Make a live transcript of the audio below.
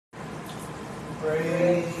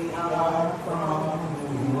Praise God from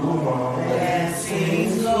whom all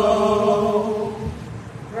blessings flow.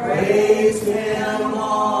 Praise Him,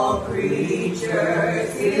 all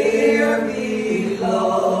creatures here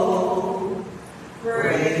below.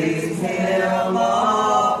 Praise Him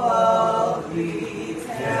above these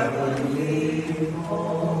heavenly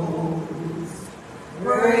hosts.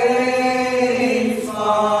 Praise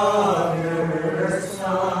Father,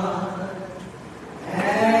 Son,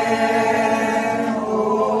 and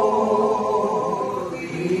Holy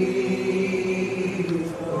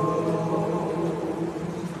Ghost.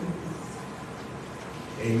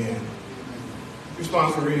 Amen.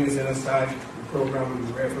 Responsive readings in inside the program will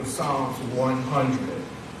be read from Psalms 100.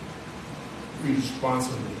 Read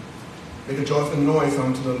responsibly. Make a joyful noise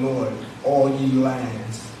unto the Lord, all ye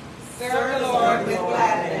lands. Serve the Lord with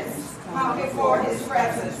gladness. Come before His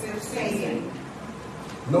presence with singing.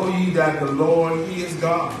 Know ye that the Lord, He is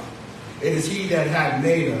God. It is He that hath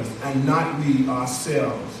made us, and not we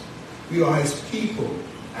ourselves. We are His people,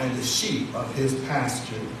 and the sheep of His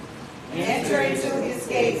pasture. Enter into His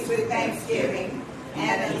gates with thanksgiving,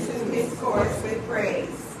 and into His courts with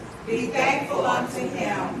praise. Be thankful unto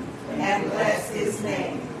Him, and bless His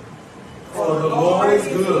name. For the Lord is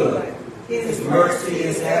good, His mercy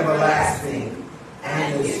is everlasting,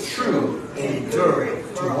 and His truth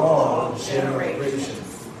endureth to all generations.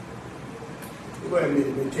 Go ahead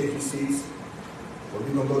and take your seats. Well,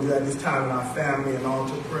 we're going to go do at this time in our family and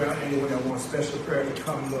altar prayer. Anyone that wants special prayer to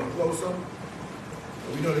come a little closer.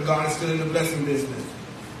 But we know that God is still in the blessing business.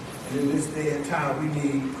 And in this day and time, we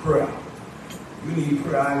need prayer. You need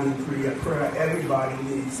prayer. I need prayer. Everybody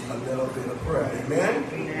needs a little bit of prayer. Amen?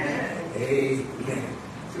 Amen. Amen.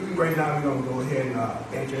 So right now, we're going to go ahead and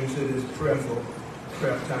enter into this prayerful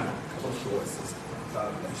prayer time. Close your sister.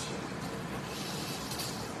 God bless you.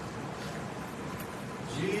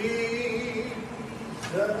 Jesus,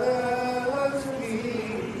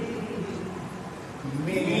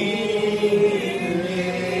 me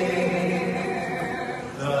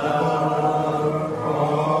the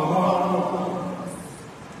cross.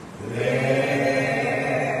 There's a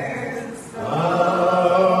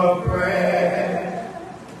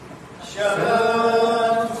precious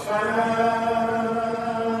fountain,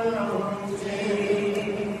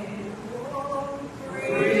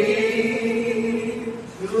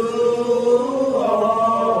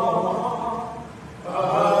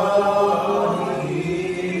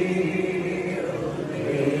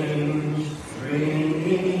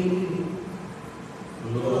 free to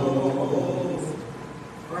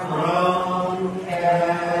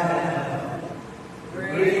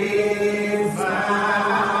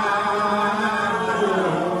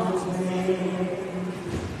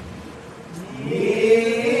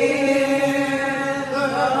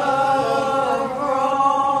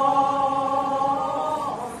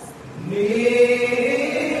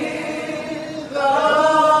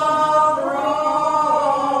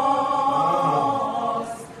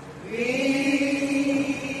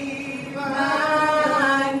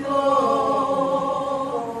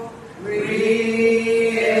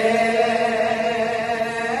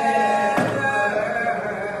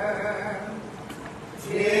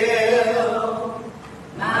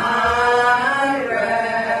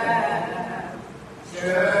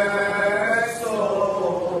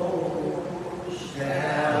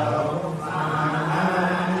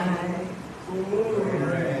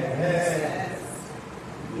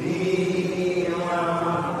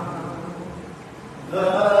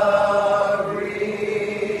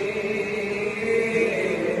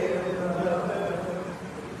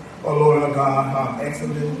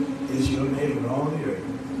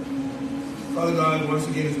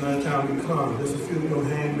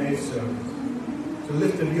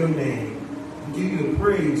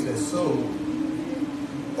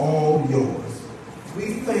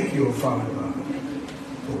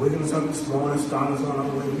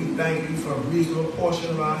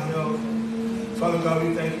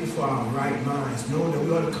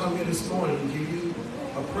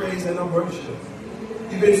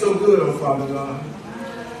You've been so good, oh Father God.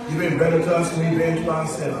 You've been better to us than we've been to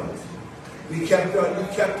ourselves. You kept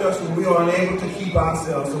us when we were unable to keep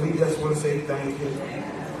ourselves, so we just want to say thank you.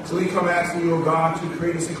 So we come asking you, oh God, to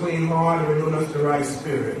create us a clean heart and renew us the right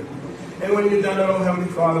spirit. And when you've done that, oh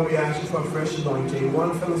Heavenly Father, we ask you for a fresh anointing.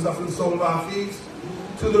 One fill us up from the sole of our feet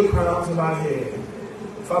to the crowns of our head.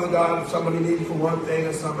 Father God, somebody needs you for one thing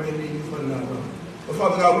and somebody needs you for another. But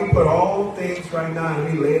Father God, we put all things right now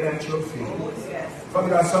and we lay it at your feet. Father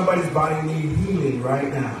God, somebody's body needs healing right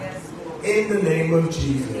now. In the name of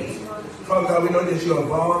Jesus. Father God, we know that you're a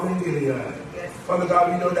balm in Gilead. Father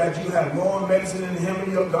God, we know that you have more medicine in the hem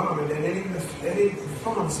of your garment than any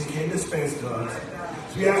pharmacy can dispense to us.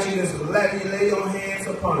 So we ask you just let you lay your hands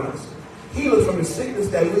upon us. Heal us from the sickness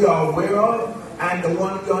that we are aware of and the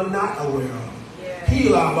one we are not aware of.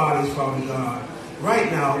 Heal our bodies, Father God,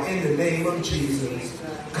 right now in the name of Jesus.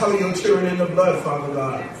 Cover your children in the blood, Father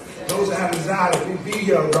God. Those that have desire to be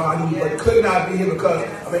here, God, but could not be here because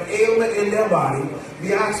of an ailment in their body,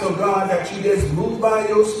 we ask, oh God, that you just move by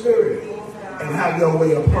your spirit and have your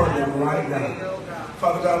way upon them right now.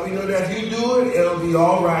 Father God, we know that if you do it, it'll be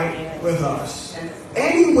all right with us.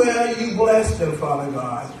 Anywhere you bless them, Father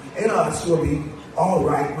God, and us will be all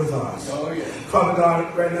right with us. Father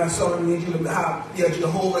God, right now, someone needs you to have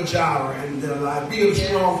Jehovah Jireh and be a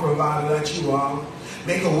strong provider that you are.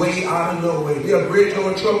 Make a way out of no way. Be a bridge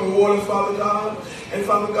over troubled water, Father God. And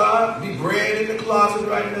Father God, be bread in the closet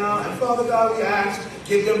right now. And Father God, we ask,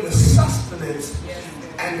 give them the sustenance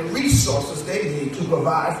and the resources they need to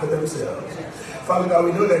provide for themselves. Father God,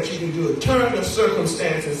 we know that you can do it. Turn the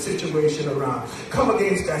circumstance and situation around. Come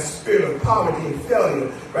against that spirit of poverty and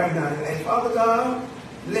failure right now. And Father God,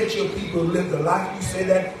 let your people live the life you say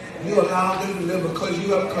that you allow them to live because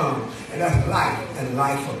you have come. And that's life and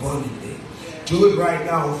life abundantly. Do it right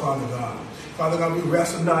now, Father God. Father God, we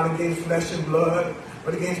wrestle not against flesh and blood,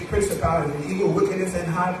 but against principality and evil wickedness in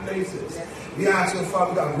high places. We ask you,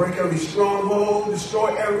 Father God, break every stronghold,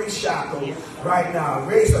 destroy every shackle right now.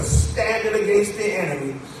 Raise a standard against the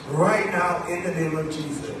enemy right now in the name of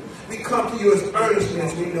Jesus. We come to you as earnestly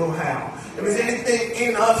as we know how. If there's anything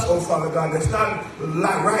in us, oh Father God, that's not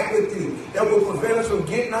right with you, that will prevent us from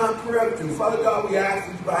getting our prayer through, Father God, we ask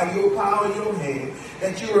you by your power and your hand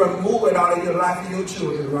that you remove it out of your life and your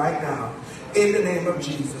children right now in the name of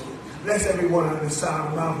Jesus. Bless everyone on the sound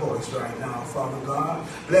of my voice right now, Father God.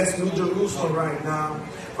 Bless New Jerusalem right now.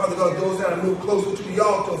 Father God, those that are moved closer to the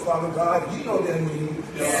altar, Father God, you know their need.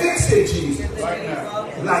 Fix it, Jesus. Right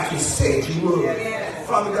now. Like you said you would.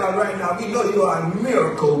 Father God, right now, we know you are a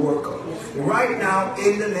miracle worker. Right now,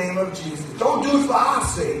 in the name of Jesus. Don't do it for our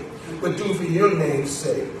sake, but do it for your name's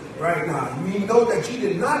sake. Right now. We know that you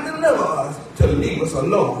did not deliver us to leave us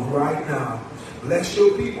alone right now. Bless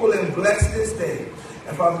your people and bless this day.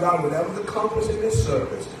 And Father God, whatever's accomplished in this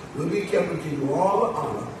service, we'll be careful to give you all the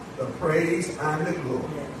honor, the praise, and the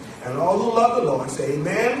glory. And all who love the Lord say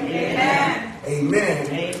amen, Amen, amen,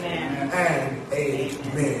 amen, and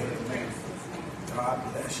amen. God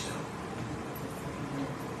bless you.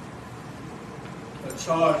 A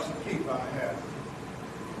charge to keep I have,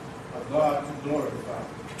 a God to glorify,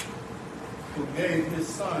 who gave his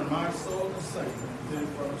Son, my soul to save, and then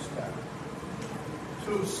from the sky,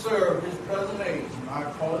 to serve his present age, my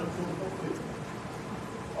calling to fulfill.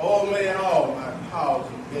 All may and all my powers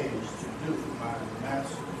engaged to do my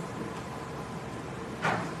master's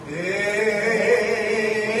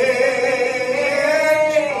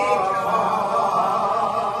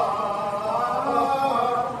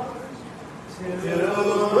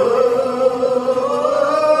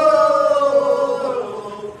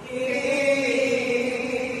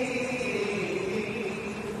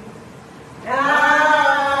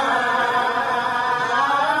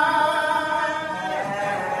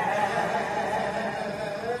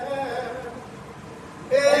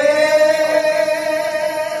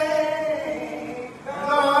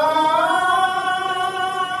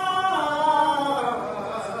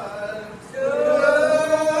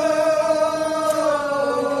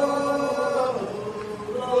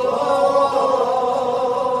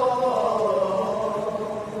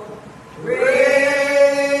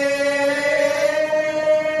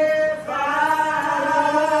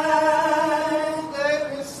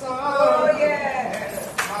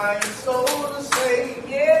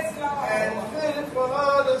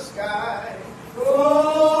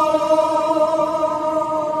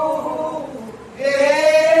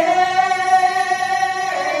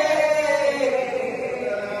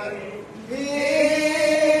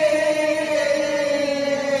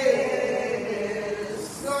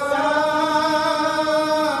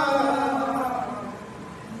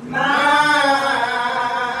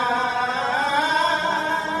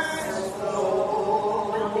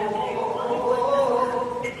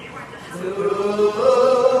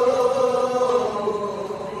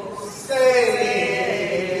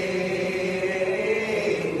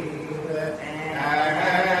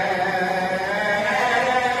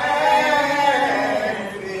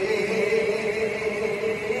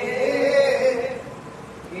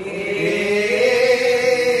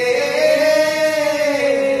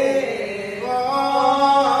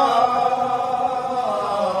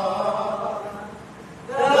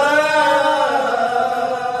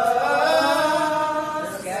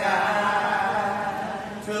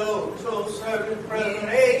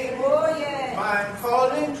I'm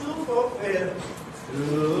calling to fulfill.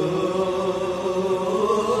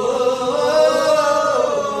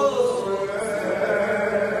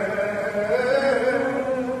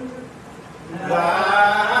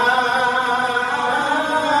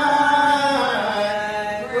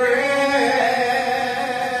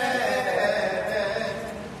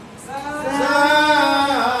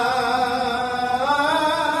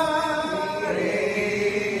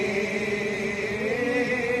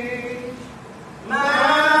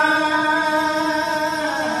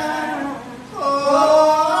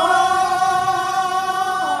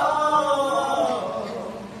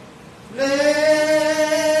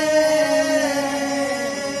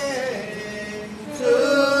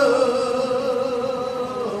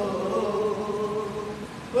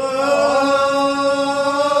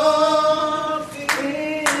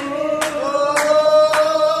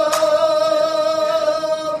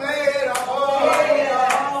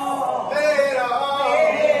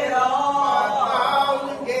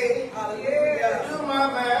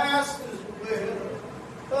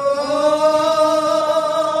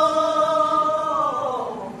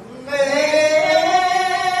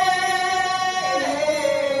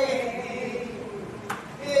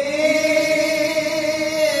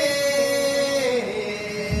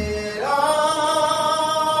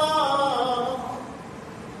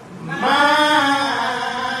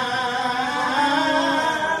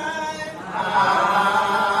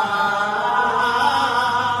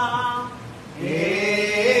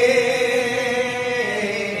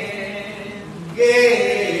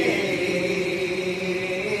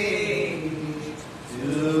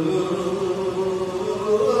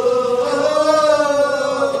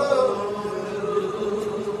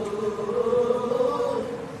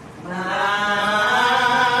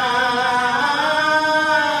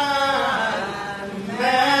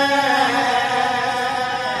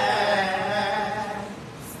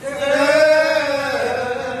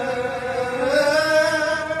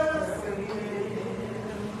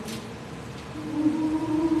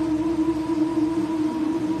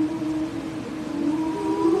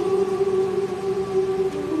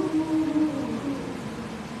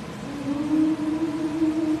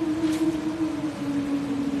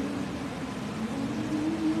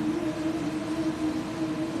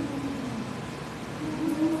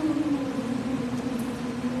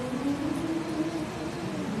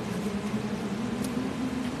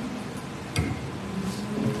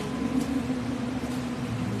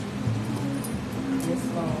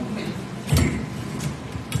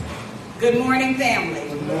 Good morning, family.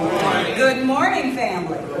 Good morning. Good morning,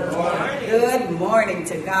 family. Good morning. Good morning.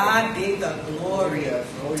 To God be the glory. Yes.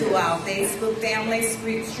 Oh, To yes. our Facebook family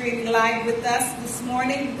streaming live with us this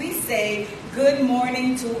morning, we say good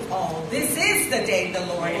morning to all. This is the day the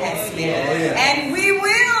Lord has made, yes. and we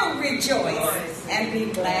will rejoice and be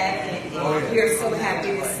glad in it. Oh, yes. We are so happy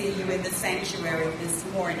to see you in the sanctuary this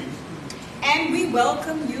morning. And we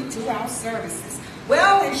welcome you to our services.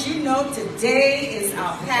 Well, as you know, today is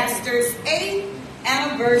our pastor's 8th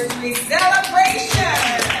anniversary celebration.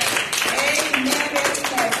 Amen.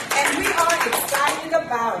 And we are excited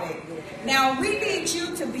about it. Now, we need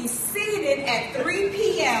you to be seated at 3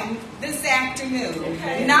 p.m. this afternoon.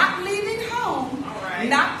 Okay. Not leaving home, right.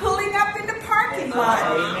 not pulling up in the parking lot,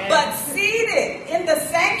 Amen. but seated in the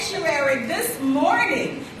sanctuary this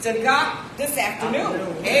morning to God this afternoon.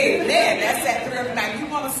 Amen. That's at 3 o'clock. Now, if you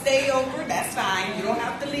want to stay over, that's fine. You don't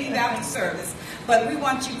have to leave after service. But we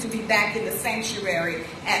want you to be back in the sanctuary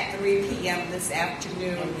at 3 p.m. this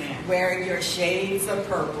afternoon, wearing your shades of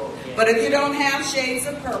purple. But if you don't have shades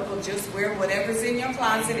of purple, just wear whatever's in your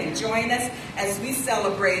closet and join us as we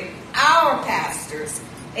celebrate our pastor's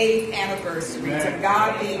 8th anniversary. To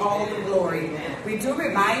God be all the glory. We do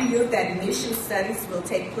remind you that mission studies will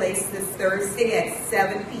take place this Thursday at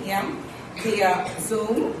 7 p.m. via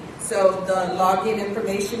Zoom. So the login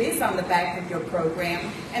information is on the back of your program.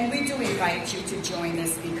 And we do invite you to join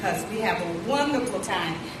us because we have a wonderful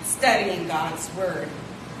time studying God's Word.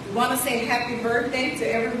 We want to say happy birthday to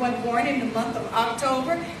everyone born in the month of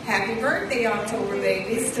October. Happy birthday, October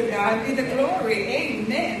babies. To God be the glory.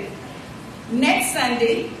 Amen. Next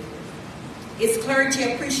Sunday is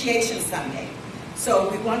Clergy Appreciation Sunday.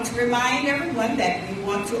 So we want to remind everyone that we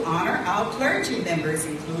want to honor our clergy members,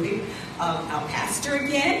 including our pastor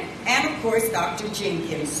again, and of course Dr.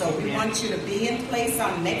 Jenkins. So we want you to be in place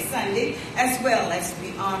on next Sunday, as well as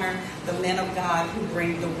we honor the men of God who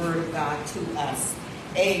bring the Word of God to us.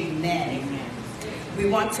 Amen. Amen. We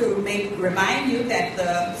want to remind you that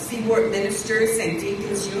the Seaward Ministers and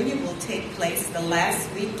Deacons Union will take place the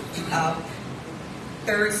last week of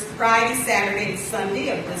Friday, Saturday, and Sunday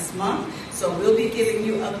of this month. So we'll be giving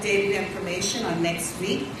you updated information on next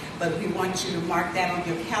week. But we want you to mark that on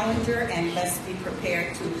your calendar, and let's be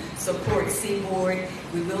prepared to support Seaboard.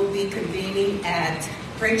 We will be convening at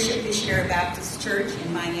Friendship Missionary Baptist Church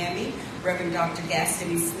in Miami. Reverend Dr.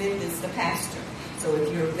 Gaston Smith is the pastor. So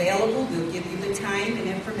if you're available, we'll give you the time and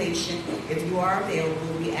information. If you are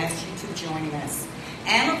available, we ask you to join us.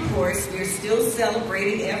 And of course, we're still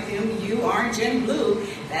celebrating FMU Orange and Blue.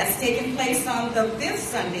 That's taking place on the 5th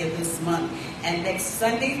Sunday of this month. And next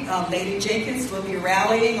Sunday, Lady Jenkins will be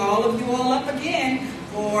rallying all of you all up again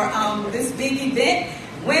for this big event.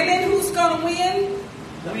 Women, who's going to win?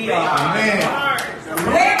 We are. Amen.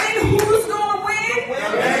 Women, who's going to win?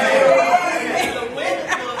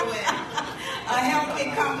 A healthy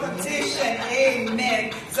competition.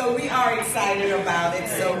 Amen. So we are excited about it.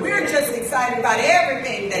 So we're just excited about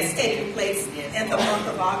everything that's taking place in the month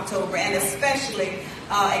of October, and especially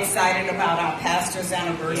excited about our pastor's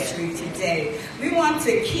anniversary today. We want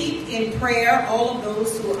to keep in prayer all of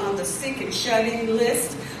those who are on the sick and shut-in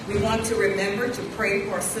list. We want to remember to pray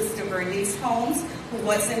for Sister Bernice Holmes, who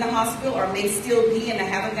was in the hospital or may still be, and I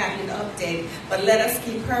haven't gotten an update. But let us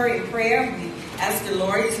keep her in prayer. We ask the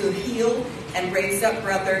Lord to heal and raise up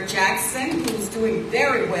Brother Jackson, who's doing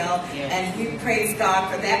very well, and we praise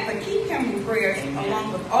God for that. But keep him in prayer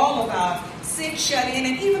along with all of our sick, shut-in,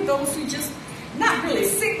 and even those who just not really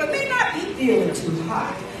sick, but may not be feeling too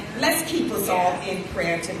hot. Let's keep us all in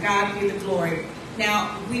prayer. To God be the glory.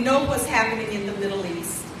 Now, we know what's happening in the Middle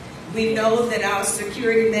East. We know that our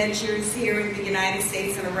security measures here in the United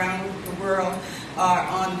States and around the world are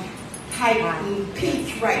on heightened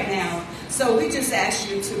peak right now. So we just ask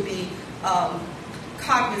you to be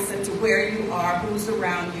cognizant to where you are, who's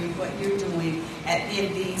around you, what you're doing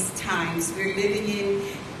in these times. We're living in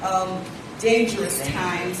dangerous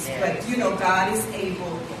times, but you know God is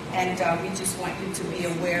able, and we just want you to be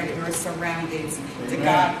aware of your surroundings. To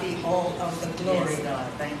God be all of the glory. Yes,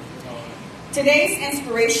 God. Thank you, Lord. Today's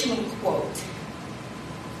inspirational quote: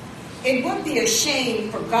 "It would be a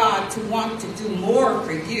shame for God to want to do more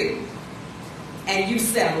for you, and you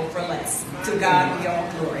settle for less." To God be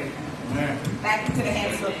all glory. Amen. Back into the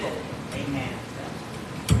hands of the Lord. Amen.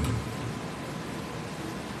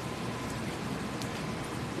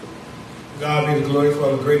 God be the glory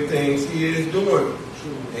for the great things He is doing.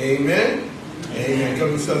 Amen. Amen. Come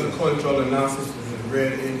yourselves according to all the announcements that is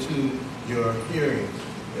read into your hearing.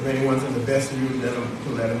 If anyone's in the vestibule, let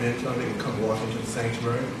them in. Tell them they can come walk into the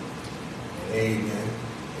sanctuary. Amen.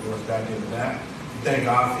 Everyone's back in the back. Thank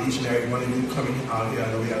God for each and every one of you coming out here.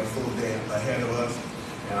 I know we got a full day ahead of us,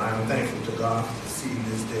 and I am thankful to God to see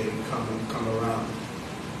this day come around.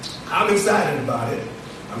 I'm excited about it.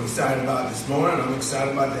 I'm excited about this morning. I'm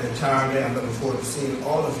excited about the entire day. I'm looking forward to seeing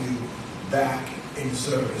all of you back in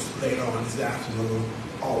service later on this afternoon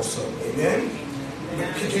also. Amen?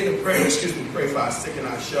 Continue to pray, pray for our sick and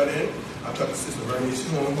our shut-in. I talked to Sister Bernice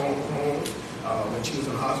home. When she was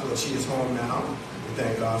in the hospital, she is home now. We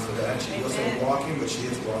thank God for that. She wasn't walking, but she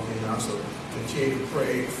is walking now. So continue to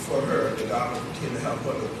pray for her, that God will continue to help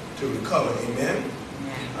her to recover. Amen?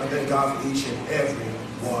 I thank God for each and every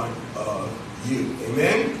one of you.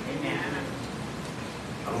 Amen? Amen.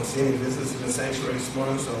 I don't see any visitors in the sanctuary this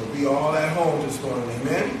morning, so we all at home this morning.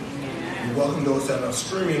 Amen? Amen. We welcome those that are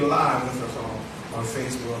streaming live with us on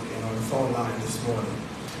Facebook and on the phone line this morning.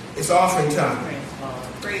 It's offering time.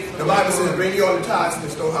 Praise God. The Bible says, bring your own tithes to the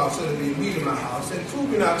storehouse so there be meat in my house. And prove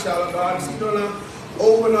me now, child of God, is He going to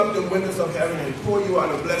open up the windows of heaven and pour you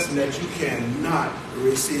out a blessing that you cannot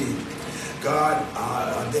receive. God,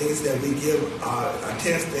 days that we give a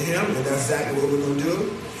test to Him, and that's exactly what we're going to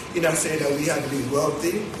do. He's not saying that we have to be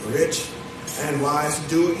wealthy, rich, and wise to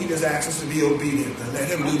do it. He just asks us to be obedient and let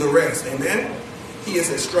Him do the rest. Amen? He is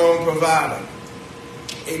a strong provider.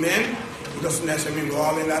 Amen? It doesn't necessarily mean we're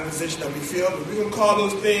all in that position that we feel, but we're going to call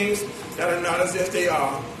those things that are not as if they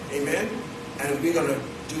are. Amen? And we're going to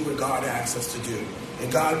do what God asks us to do.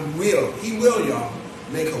 And God will, He will, y'all,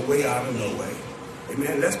 make a way out of no way.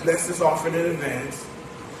 Amen. Let's bless this offering in advance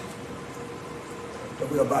that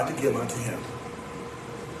we're about to give unto Him.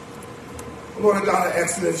 Lord God, of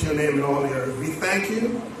excellence, your name in all the earth. We thank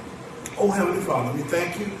you, oh Heavenly Father. We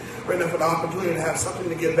thank you right now for the opportunity to have something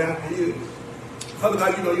to give back to you. Father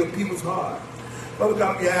God, you know your people's heart. Father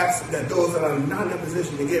God, we ask that those that are not in a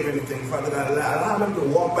position to give anything, Father God, allow them to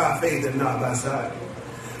walk by faith and not by sight.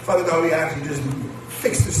 Father God, we ask you to just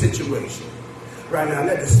fix the situation. Right now,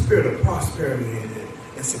 let the spirit of prosperity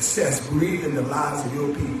and success breathe in the lives of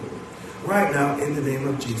your people. Right now, in the name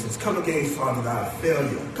of Jesus. Come against, Father God,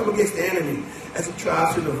 failure. Come against the enemy as he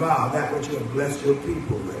tries to devour that which you have blessed your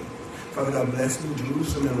people with. Father God, bless New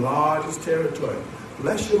Jerusalem, enlarge its territory.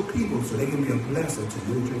 Bless your people so they can be a blessing to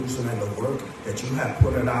New Jerusalem and the work that you have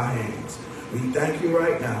put in our hands. We thank you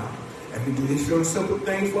right now. And we do these few simple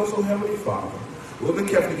things for us, oh Heavenly Father. We'll be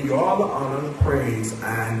careful to give you all the honor, the praise,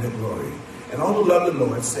 and the glory. And all who love the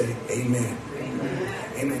Lord say amen. Amen.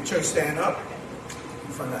 Amen. Church, stand up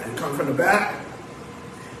and come from the back.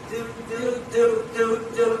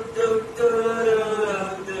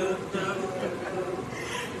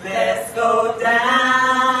 Let's go down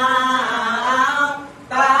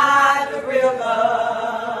by the river.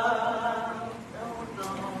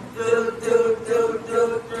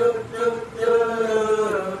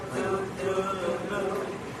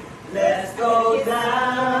 Let's go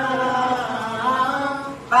down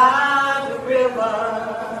by the river.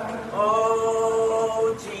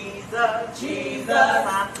 Oh, Jesus, Jesus,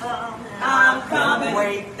 I'm coming.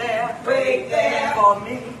 Wait there for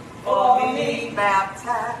me,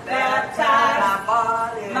 baptize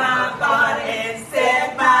my body, and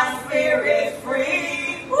set my spirit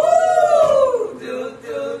free. Woo!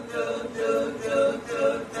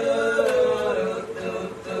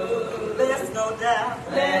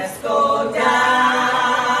 Let's go down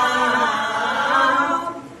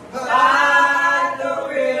by the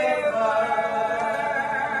river.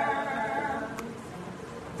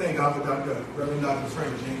 Thank God for Reverend Dr.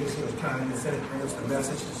 Frank Jenkins, who was kind enough to bring us the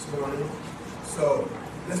message this morning. So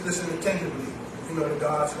let's listen attentively. You know that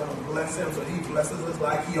God's going to bless him, so he blesses us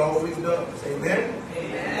like he always does. Amen?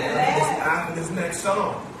 Amen. After this next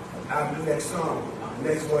song, the next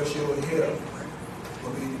voice you will hear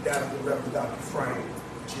will be that of the Reverend Dr. Frank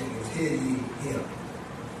Jenkins. Hear ye him.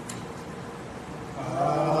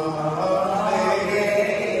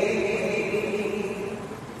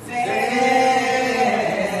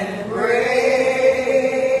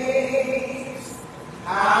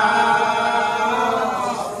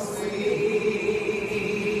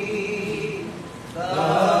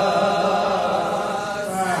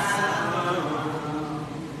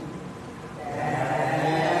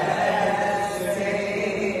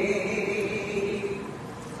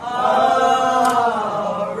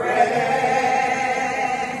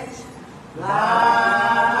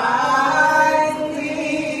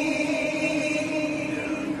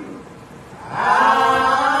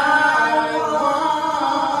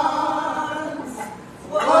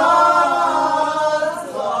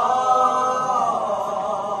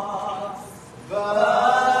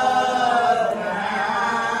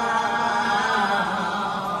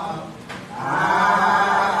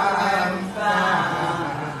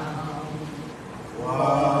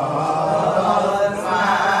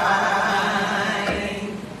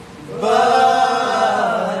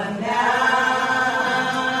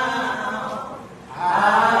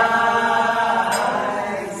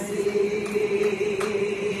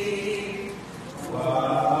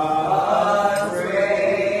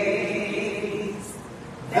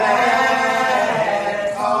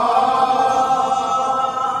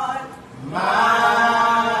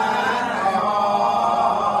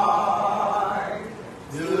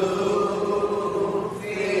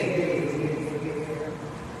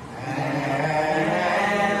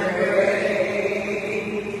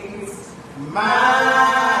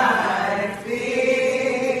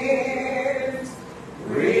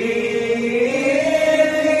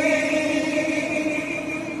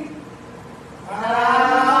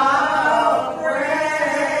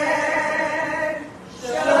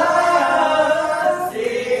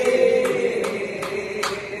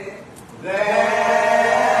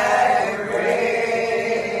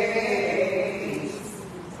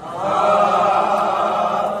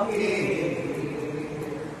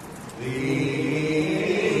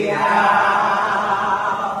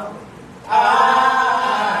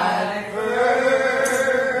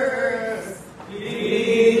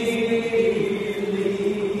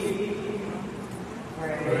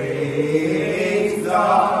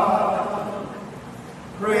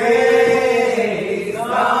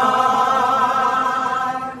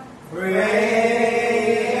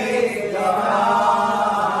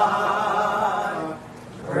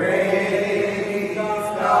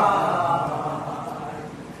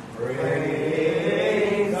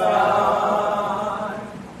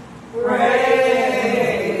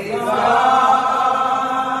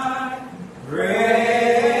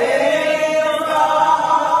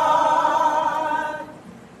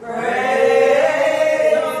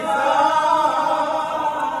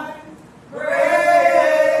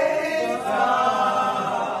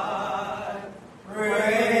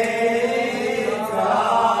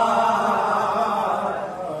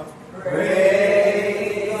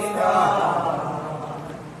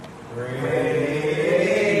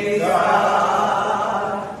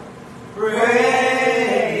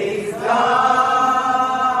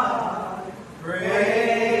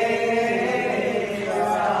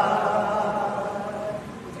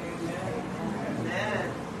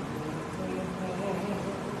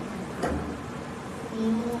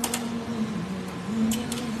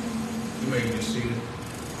 may be seated.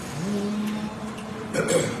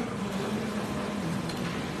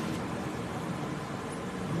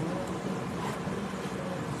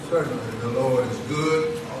 Certainly the Lord is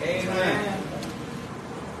good. Amen.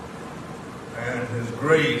 And his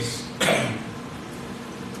grace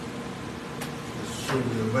is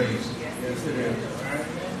truly amazing. Yes, it is.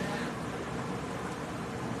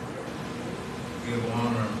 Give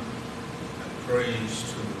honor and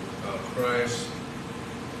praise to our Christ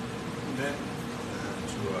and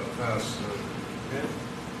to our pastor,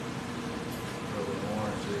 Brother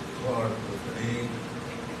Lawrence A. Clark with the aid.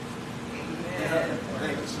 Amen.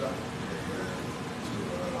 Thank you, sir. To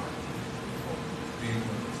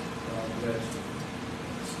deacons, God bless you.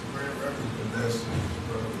 very reverend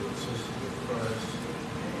brothers and sisters of Christ.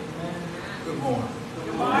 Good morning.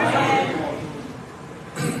 Good morning.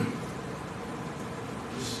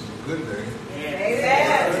 This is a good day.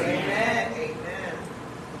 Amen. Amen. Amen.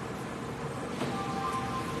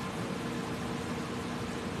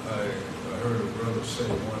 I heard a brother say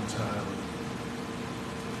one time,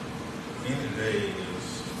 any day is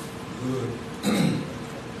good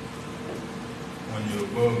when you're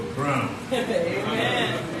above the ground. Amen.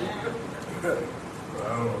 But I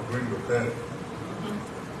don't agree with that.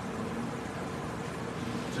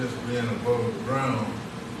 Just being above the ground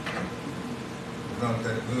is not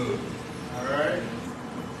that good. All right.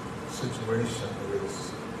 Situation is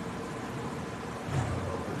a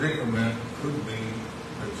predicament could be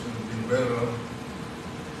that you'd be better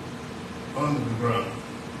under the ground.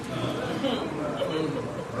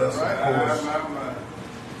 That's of course,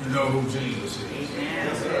 you know who Jesus is.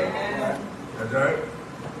 Amen. That's right?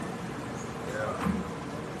 Yeah.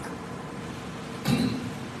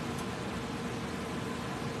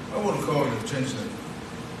 I want to call your attention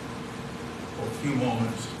for a few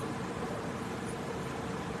moments.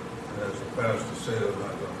 As the pastor said, I'm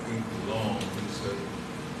not going to keep you long. He said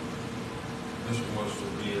this was to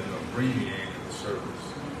be an abbreviated service.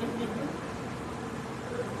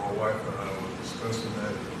 And my wife and I were discussing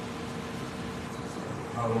that.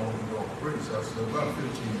 How long are you going to preach? I said, about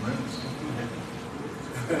 15 minutes.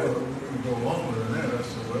 Well, we can go longer than that. I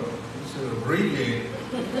said, well, he said abbreviated.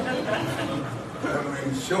 That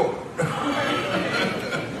means short. All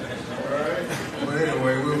right. But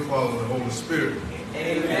anyway, we'll follow the Holy Spirit.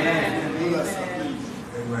 Amen. Bless you, Amen. please.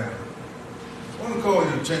 Amen. I want to call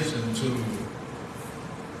your attention to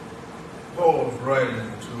Paul's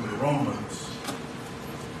writing to the Romans,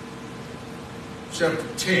 chapter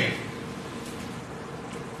 10.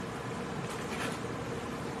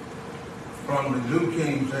 From the New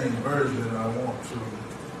King James Version, I want to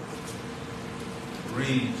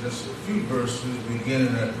read just a few verses,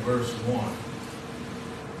 beginning at verse 1.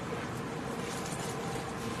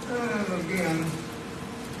 And again,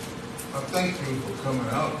 I thank you for coming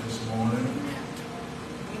out this morning.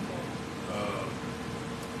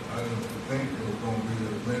 I didn't think there was going to be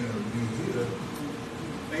as many of you here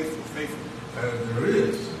Faithful. as there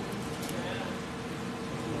is.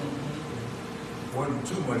 Wasn't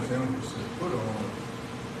too much emphasis put on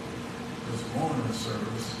this morning's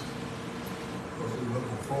service, because we're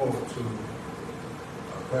looking forward to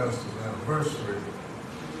our pastor's anniversary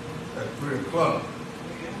at 3 o'clock.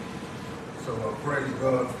 So I praise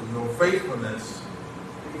God for your faithfulness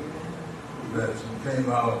that you came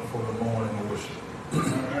out for the morning worship. All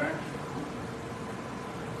right.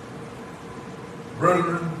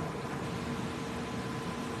 Brethren,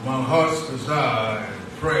 my heart's desire and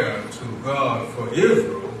prayer to God for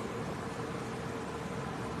Israel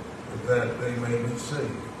is that they may be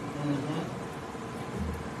saved.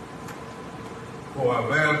 For I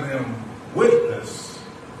bear them witness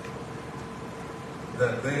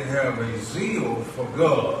that they have a zeal for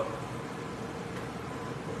God,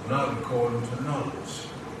 but not according to knowledge.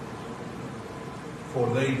 For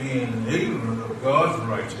they being ignorant of God's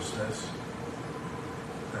righteousness,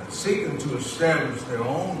 and seeking to establish their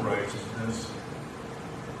own righteousness,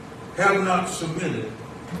 have not submitted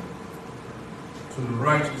to the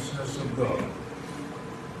righteousness of God.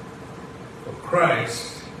 For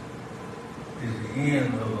Christ is the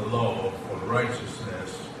end of the law for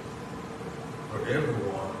righteousness for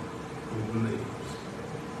everyone who believes.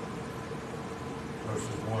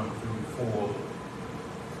 Verses 1 through 4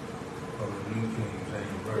 from the New King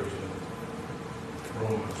James Version,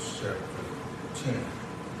 Romans chapter 10.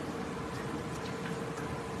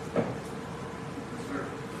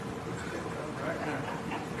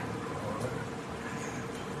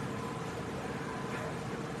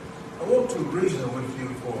 I want to reason with you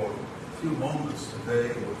for a few moments today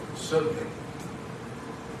with the subject,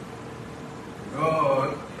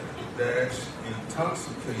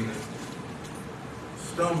 God-intoxicated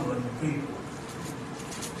stumbling people.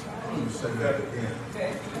 Let me say that again.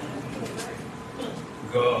 Okay.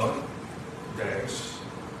 God dash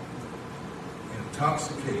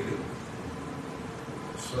intoxicated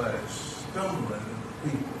 / stumbling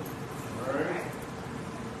people. All right.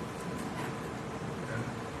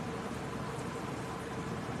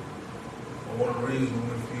 I want to read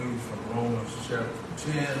with you from Romans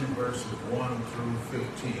chapter 10, verses 1 through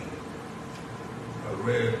 15. I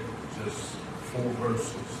read just 4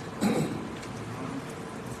 verses.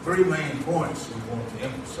 3 main points we want to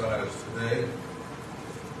emphasize today.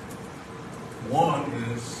 One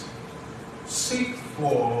is seek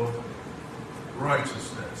for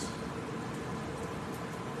righteousness.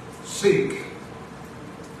 Seek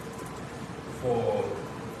for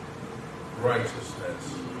righteousness.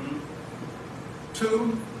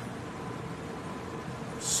 2,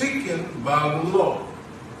 seeking by the law.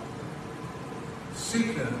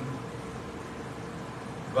 Seeking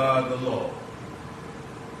by the law.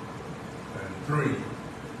 And 3,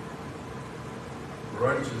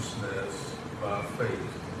 righteousness by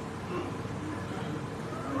faith.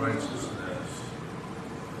 Righteousness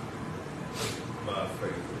by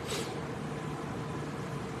faith.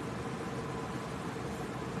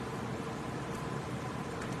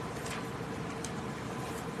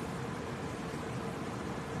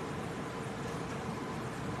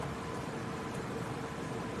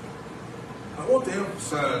 I want to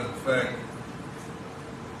emphasize the fact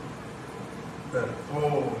that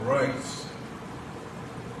Paul writes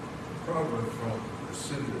probably from the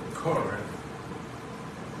city of Corinth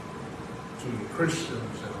to the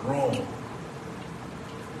Christians in Rome.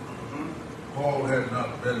 Paul had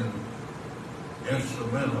not been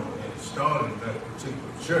instrumental in starting that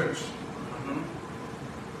particular church.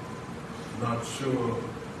 Not sure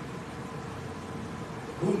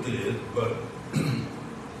who did, but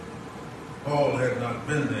Paul had not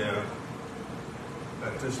been there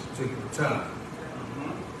at this particular time.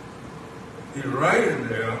 He writing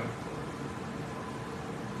there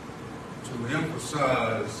to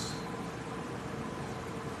emphasize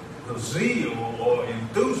the zeal or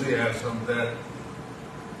enthusiasm that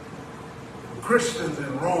the Christians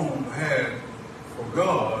in Rome had for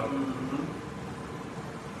God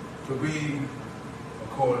to be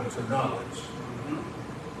according to knowledge.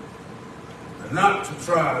 And not to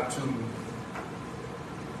try to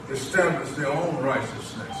establish their own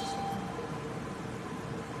righteousness.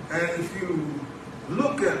 And if you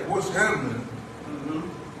look at what's happening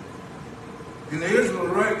in Israel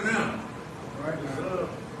right now,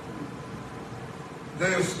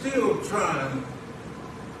 they're still trying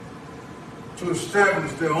to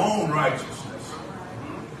establish their own righteousness.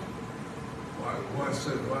 Why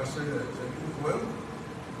say that? Well,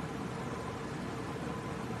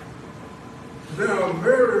 there are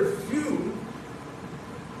very few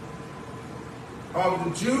of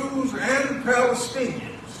the Jews and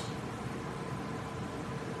Palestinians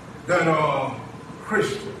that are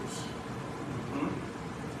Christians.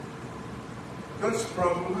 That's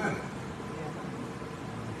problematic.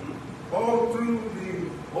 All through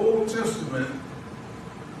the Old Testament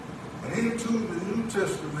and into the New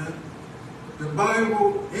Testament, the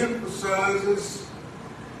Bible emphasizes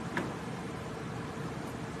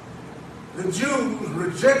the Jews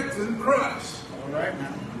rejecting Christ. All right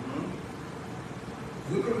now.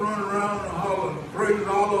 You can run around and holler and praise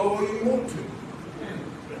Allah all you want to.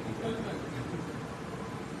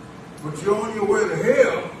 But you're on your way to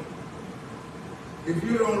hell if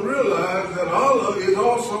you don't realize that Allah is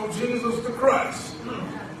also Jesus the Christ.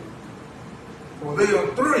 For they are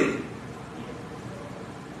 3.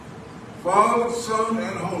 Father, Son,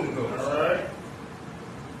 and Holy Ghost. All right.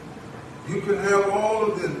 You can have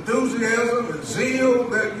all of the enthusiasm and zeal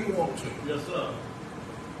that you want to. Yes, sir.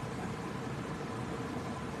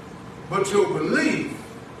 But your belief,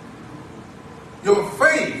 your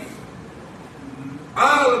faith,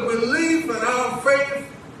 our belief and our faith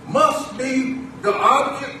must be the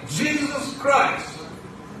object, Jesus Christ.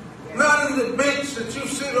 Not in the bench that you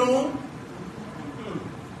sit on,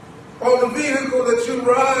 or the vehicle that you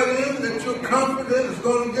ride in, that you're confident is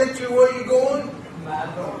going to get you where you're going,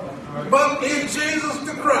 but in Jesus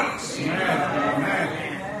the Christ. Amen.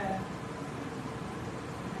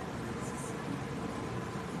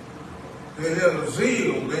 They had a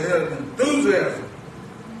zeal, they had an enthusiasm.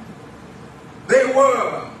 They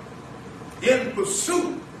were in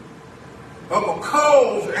pursuit of a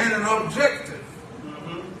cause and an objective.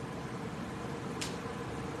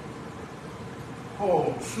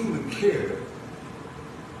 Paul truly cared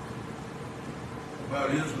about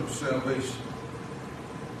Israel's salvation.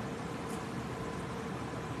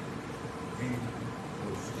 He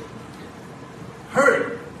was hurt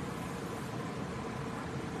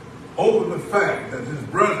the fact that his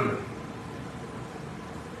brethren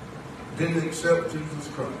didn't accept Jesus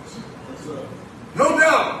Christ. No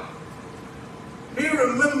doubt, he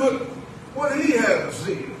remembered what he had to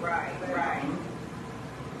see. Right, right.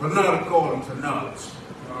 But not according to knowledge.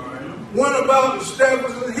 Went about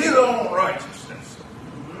establishing his own righteousness.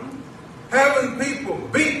 Having people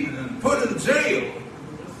beaten and put in jail.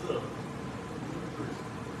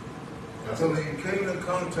 Until he came in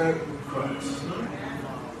contact with Christ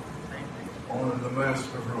on the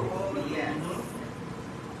Damascus Road. Oh, yes.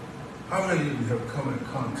 How many of you have come in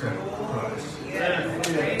contact with Christ?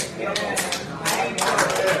 Yes.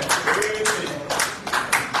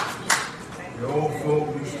 The old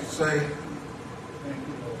folk used to say,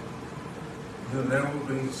 you'll never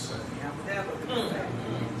be the same.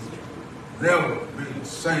 Never be the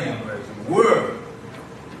same as you were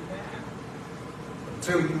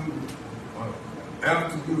until you,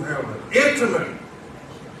 after you have an intimate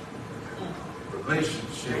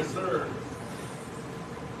relationship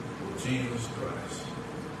with Jesus Christ.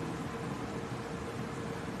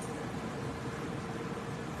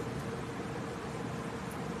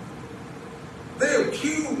 They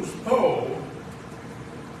accused Paul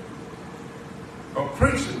of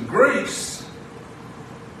preaching grace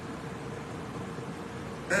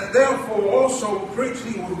and therefore also preached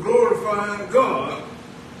he was glorifying God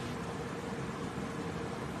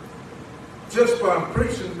just by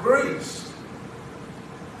preaching grace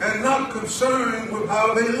and not concerned with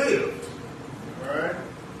how they lived. All right.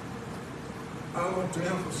 I want to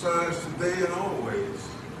emphasize today and always,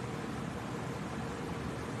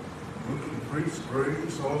 we can preach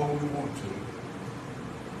grace all we want to.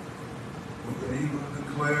 We can even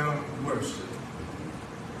declare mercy.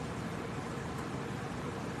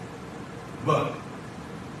 But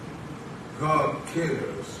God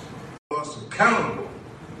cares for us accountable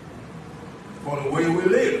for the way we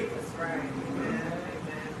live. That's right.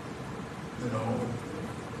 You know,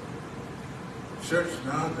 church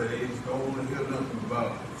nowadays don't want to hear nothing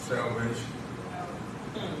about salvation.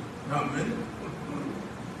 Not many.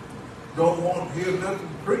 Don't want to hear nothing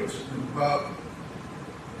preached about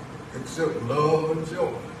except love and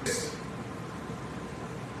joy.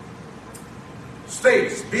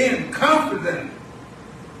 States being confident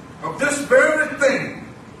of this very thing.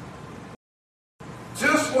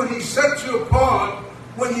 Just when he set you apart,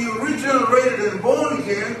 when you're regenerated and born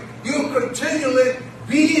again, you're continually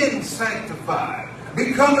being sanctified,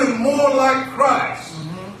 becoming more like Christ,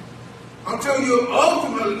 until you're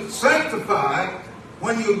ultimately sanctified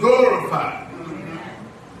when you're glorified.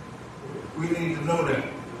 We need to know that.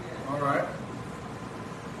 All right.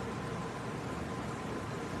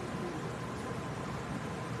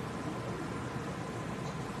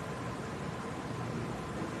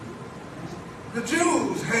 The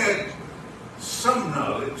Jews had some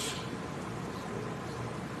knowledge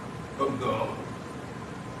of God.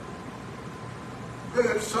 They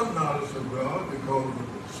had some knowledge of God because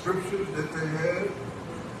of the scriptures that they had,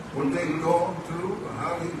 what they'd gone through,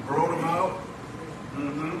 how he brought them out.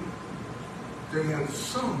 They had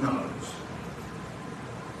some knowledge.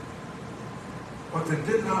 But they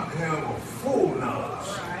did not have a full knowledge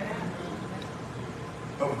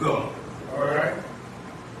of God. All right.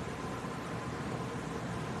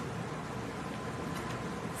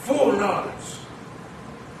 Full knowledge.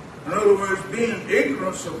 In other words, being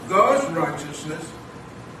ignorant of God's righteousness,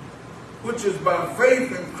 which is by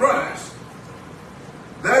faith in Christ,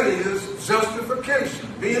 that is justification,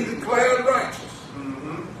 being declared righteous.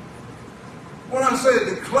 When I say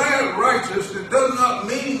declared righteous, it does not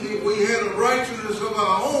mean that we had a righteousness of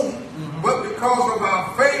our own, but because of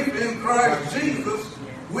our faith in Christ Jesus,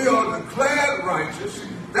 we are declared righteous.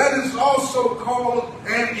 That is also called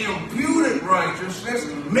an imputed righteousness,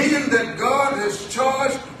 meaning that God has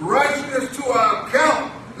charged righteousness to our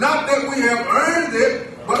account. Not that we have earned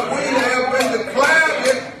it, but we have been declared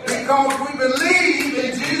it because we believe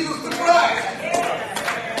in Jesus the Christ.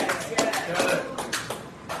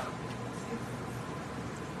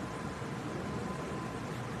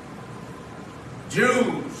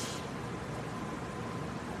 Jews,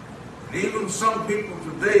 and even some people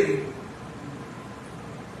today,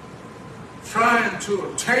 trying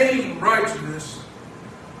to attain righteousness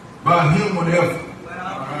by human effort.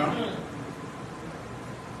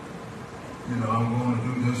 You know, I'm going to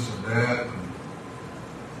do this and that, and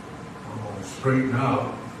I'm going to straighten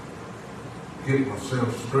out, get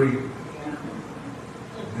myself straight, and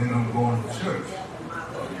then I'm going to church.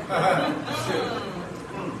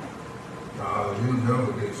 You'll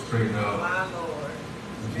never get straightened out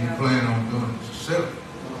if you plan on doing it yourself.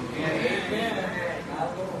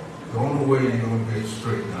 The only way you're going to get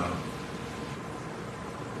straightened out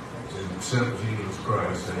is and accept Jesus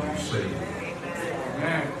Christ as your Savior.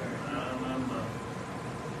 Amen.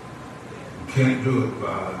 You can't do it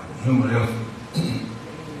by human effort.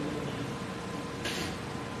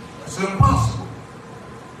 It's impossible.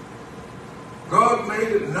 God made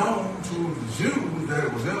it known to the Jews that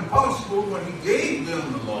it was impossible when he gave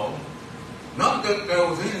them the law. Not that there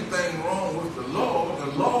was anything wrong with the law.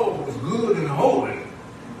 The law was good and holy.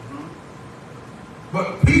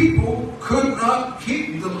 But people could not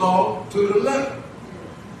keep the law to the letter.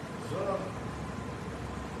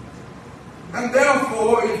 And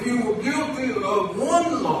therefore, if you were guilty of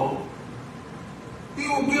one law,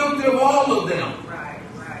 you were guilty of all of them. Right.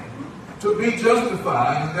 To be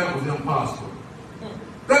justified, and that was impossible.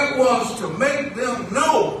 That was to make them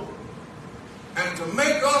know and to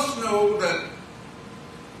make us know that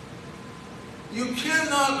you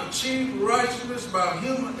cannot achieve righteousness by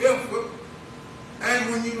human effort.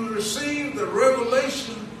 And when you receive the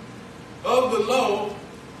revelation of the law,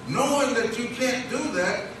 knowing that you can't do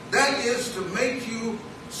that, that is to make you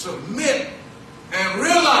submit and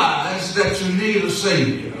realize that you need a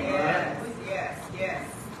Savior. Yes.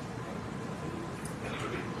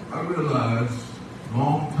 I realized a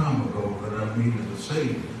long time ago that I needed a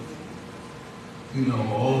Savior. You know,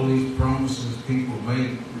 all these promises people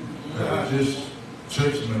make that are just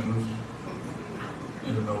church members,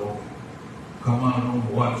 you know, come out on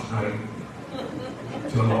the watch night,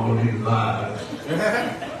 tell all these lies.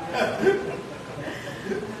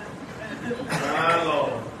 My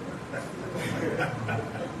Lord.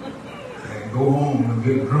 And go home and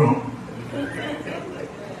get drunk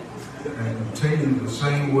and continue the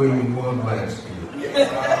same way you was last year.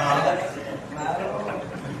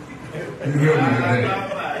 You hear me today?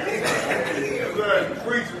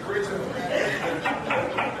 Preacher.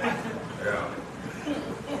 Yeah.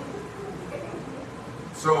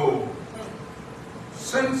 So,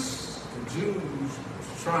 since the Jews was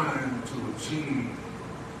trying to achieve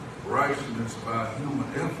righteousness by human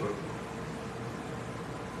effort,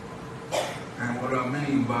 and what I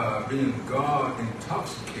mean by being God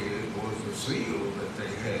intoxicated was the zeal that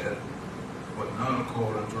they had, but not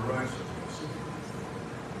according to righteousness.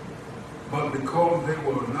 But because they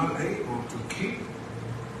were not able to keep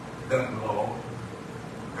that law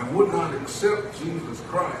and would not accept Jesus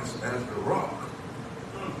Christ as the rock,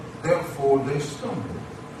 therefore they stumbled.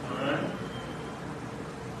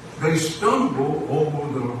 They stumbled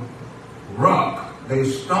over the rock. They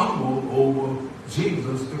stumbled over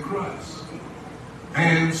Jesus the Christ.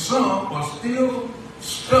 And some are still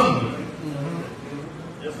stumbling.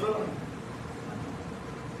 Yes, sir.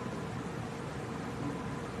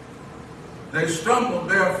 They stumbled,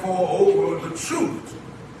 therefore, over the truth.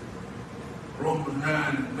 Romans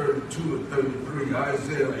 9, 32 and 33,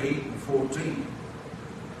 Isaiah 8 and 14.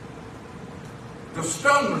 The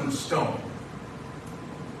stumbling stone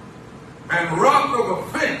and rock of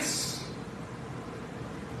offense,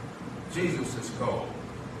 Jesus is called.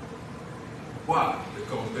 Why?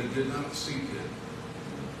 Because they did not seek it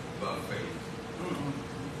by faith.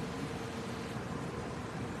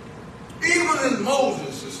 Even in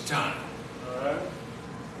Moses' time,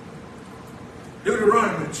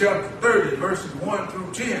 Deuteronomy chapter 30, verses 1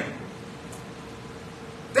 through 10.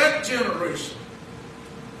 That generation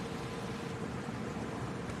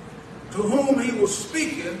to whom he was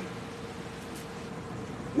speaking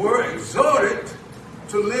were exhorted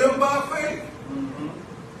to live by faith.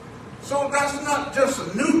 So that's not just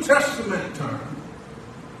a New Testament term.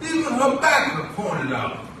 Even Habakkuk pointed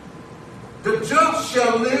out, the just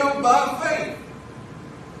shall live by faith.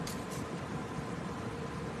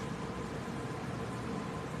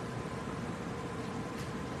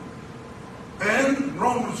 And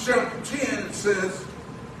Romans chapter 10, it says,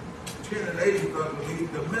 10 and 8, I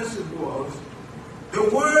believe, the message was, the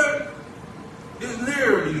word is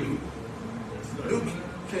near you. New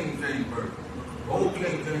King James Version. Old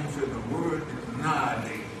King James said the word is nigh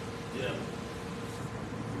thee. Yeah.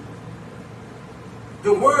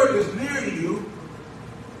 The word is near you,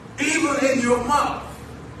 even in your mouth.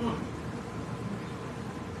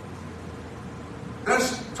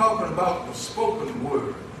 That's talking about the spoken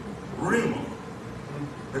word, rhema.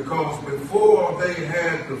 Because before they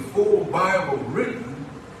had the full Bible written,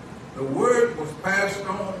 the word was passed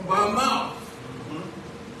on by mouth.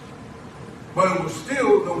 But it was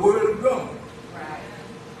still the word of God. Right.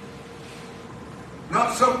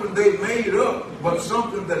 Not something they made up, but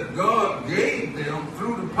something that God gave them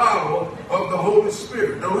through the power of the Holy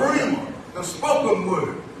Spirit. The rhema, the spoken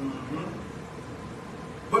word.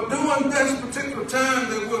 But during this particular time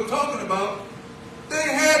that we're talking about, they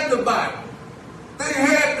had the Bible. They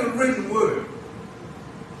had the written word.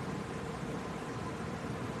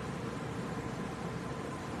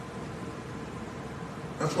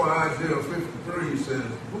 That's why Isaiah 53 says,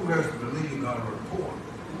 who has believed our report?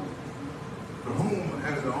 To whom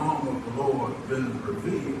has the arm of the Lord been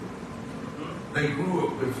revealed? They grew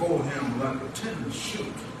up before him like a tender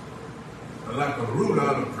shoot, or like a root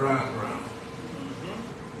out of dry ground.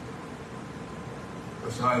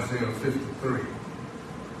 That's Isaiah 53.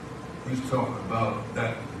 He's talking about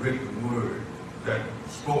that written word, that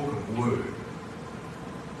spoken word.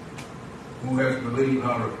 Who has believed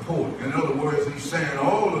our report? In other words, he's saying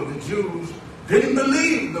all of the Jews didn't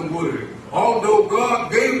believe the word, although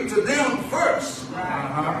God gave it to them first.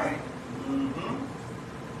 Right.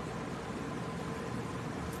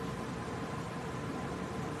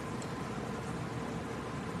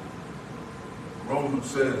 Romans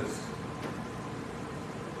says,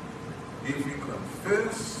 if you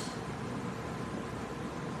confess,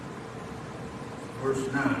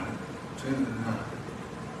 verse 9, 10 and 9,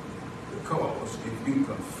 because if you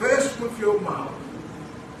confess with your mouth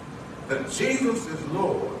that Jesus is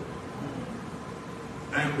Lord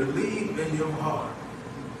and believe in your heart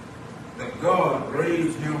that God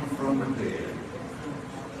raised him from the dead,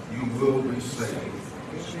 you will be saved.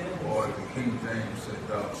 Or the King James said,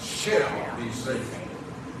 thou shalt be saved.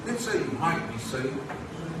 It didn't say you might be saved.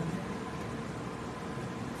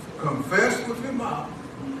 Confess with your mouth,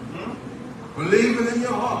 believing in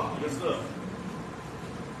your heart. Yes, sir.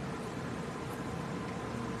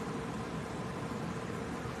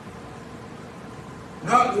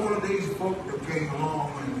 Not one of these folk that came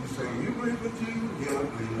along and say, you believe in Jesus? Yeah, I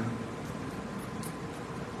believe in.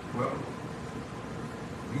 Well,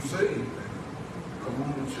 you saved then. Come on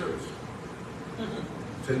to church.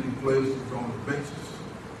 Take your places on the benches.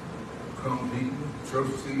 Come people,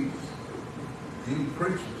 church seats, even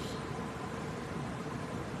preachers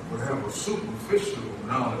will have a superficial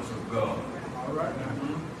knowledge of God. All right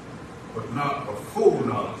now. But not a full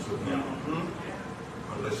knowledge of him.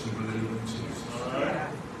 Unless you believe in Jesus. All right.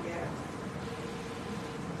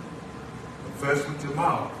 Confess with your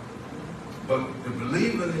mouth. But the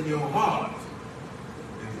believing in your heart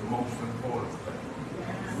is the most important thing.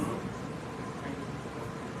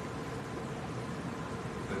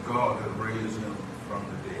 That God has raised him from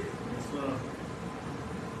the dead. Yes, sir.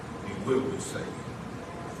 He will be saved.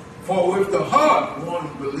 For with the heart one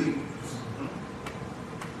believes,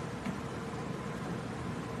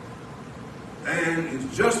 and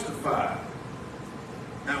is justified,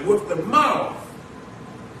 and with the mouth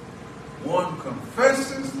one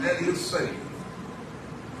confesses and is saved.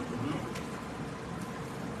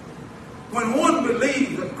 When one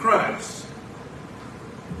believes in Christ,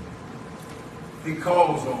 he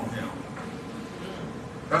calls on him.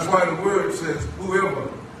 That's why the word says,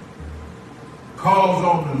 whoever calls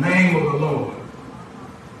on the name of the Lord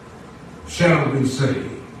shall be saved.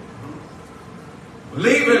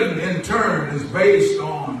 Believing in turn is based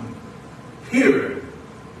on hearing.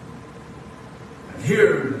 And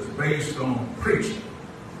hearing is based on preaching.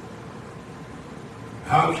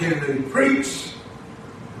 How can they preach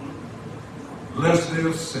unless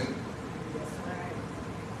they're sing?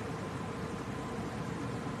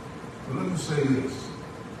 But let me say this.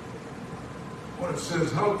 When it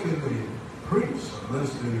says, how can they preach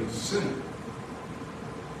unless they are sing?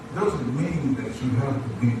 Doesn't mean that you have to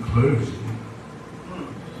be clergy.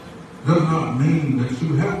 Does not mean that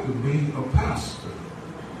you have to be a pastor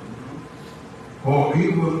or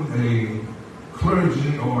even a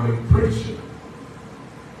clergy or a preacher.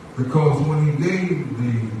 Because when he gave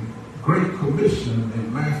the Great Commission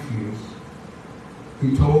in Matthew,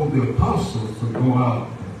 he told the apostles to go out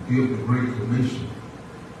and give the Great Commission.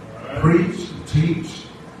 Preach, teach,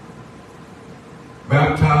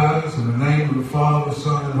 baptize in the name of the Father,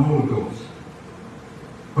 Son, and Holy Ghost.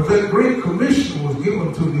 But that Great Commission was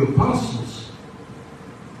given to the apostles,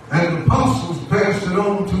 and the apostles passed it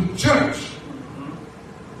on to the church.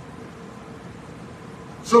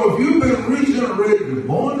 So if you've been regenerated and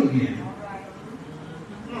born again,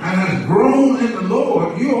 and has grown in the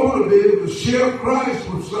Lord, you ought to be able to share Christ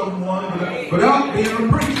with someone without being a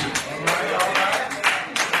preacher.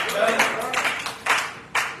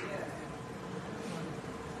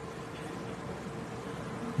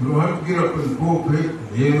 You don't have to get up in the pulpit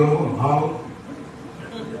and yell and holler.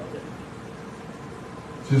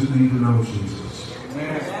 Just need to know Jesus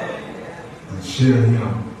and share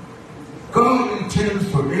him. God intends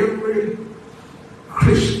for every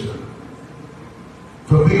Christian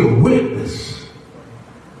to be a witness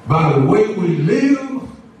by the way we live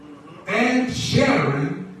and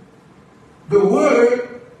sharing the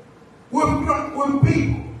word with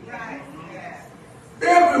people.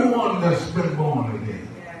 Everyone that's been born again.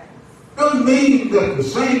 Doesn't mean that the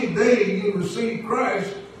same day you receive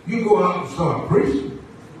Christ, you go out and start preaching.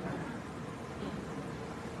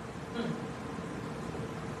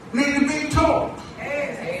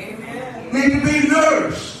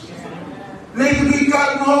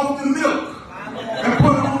 off the milk and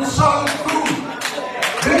put on solid food.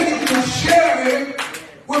 Then you can share it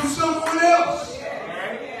with someone else.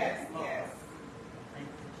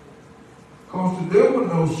 Because the devil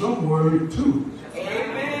knows some word too.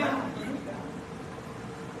 Amen.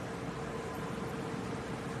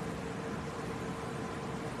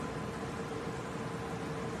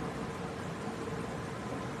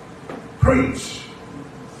 Preach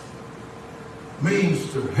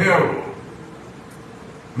means to herald,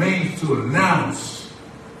 means to announce,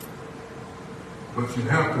 but you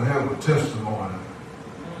have to have a testimony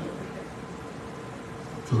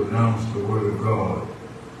to announce the word of God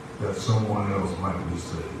that someone else might be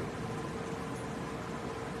saved.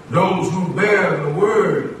 Those who bear the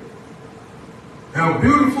word have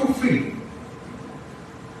beautiful feet.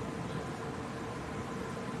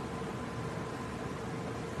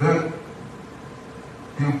 That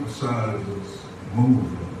emphasizes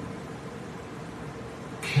moving,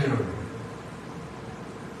 carrying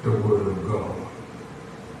the word of God,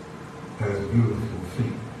 has beautiful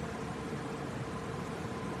feet.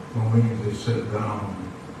 Don't mean they sit down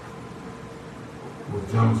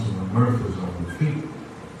with Johnson and Murphy's on the feet.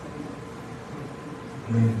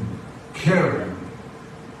 I mean, carrying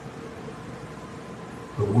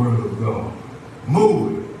the word of God,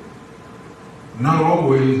 moving. Not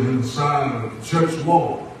always inside of church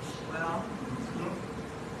walls. Well,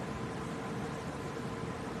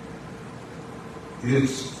 It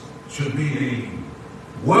should be a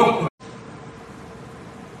welcome.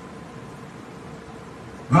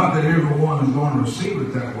 Not that everyone is going to receive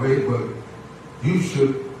it that way, but you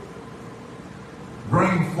should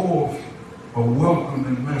bring forth a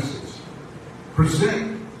welcoming message.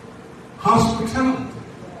 Present hospitality.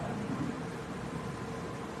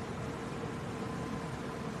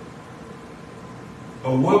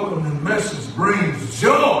 A welcoming message brings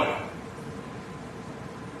joy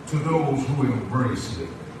to those who embrace it.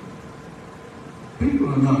 People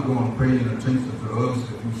are not going to pay any attention to us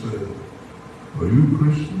if you say, "Are you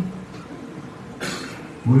Christian?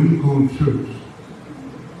 Where you go to church?"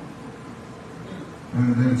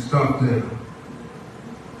 And then stop there.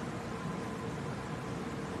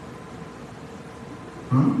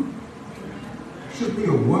 Huh? Should be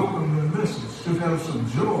a welcoming message. Should have some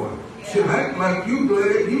joy. Should act like you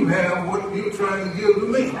glad you have what you're trying to give to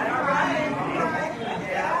me. all right. All right.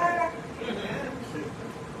 Yeah.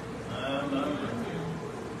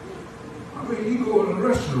 I mean, you go in a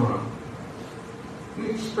restaurant, you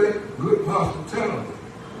expect good hospitality.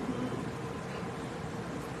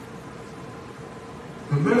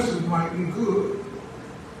 The message might be good,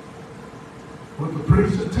 but the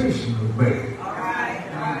presentation is bad. All right.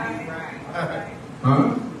 All right. All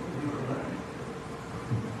right. Huh?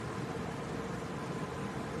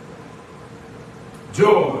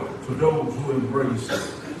 Joy to those who embrace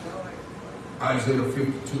it. Isaiah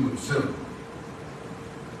 52:7.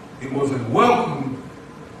 It was a welcome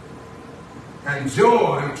and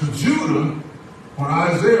joy to Judah when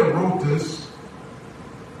Isaiah wrote this,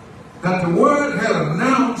 that the word had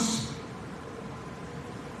announced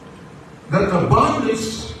that the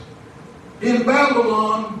bondage in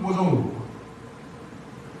Babylon was over.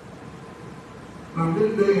 Now,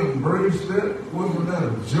 didn't they embrace that? Wasn't that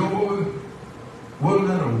a joy? Wasn't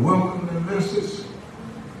that a welcoming message?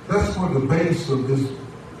 That's what the base of this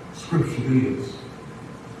scripture is.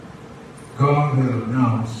 God had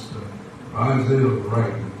announced, Isaiah was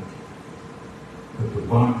writing, that the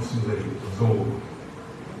bondage was over.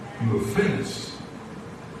 You have finished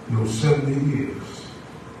your 70 years.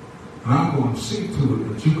 And I'm going to see to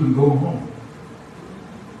it that you can go home.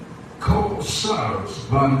 Call Cyrus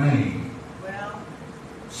by name. Well,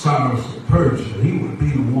 Cyrus of Persia. He would be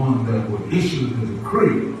the one that would issue the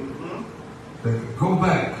decree that could go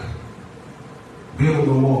back, build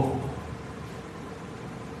a wall.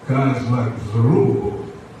 Guys like Zerubbabel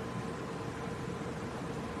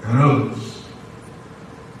and others.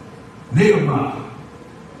 Nehemiah.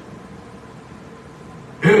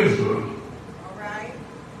 Ezra. all right.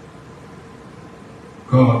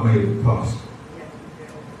 God made it possible.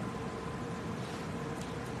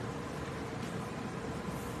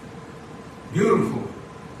 Beautiful.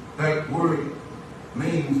 That word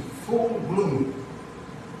means full bloom.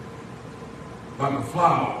 Like a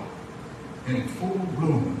flower in full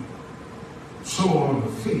bloom. So are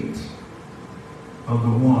the feet of the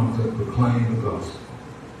ones that proclaim the gospel.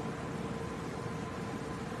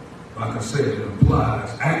 Like I said, it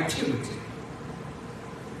implies activity.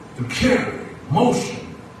 To carry,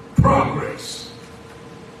 motion, progress.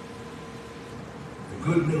 The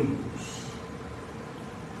good news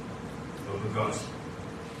of the gospel.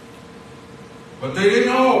 But they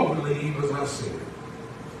didn't all believe, as I said.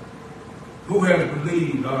 Who has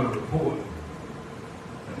believed our report?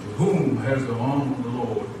 And to whom has the arm of the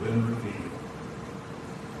Lord been revealed?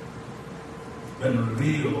 Been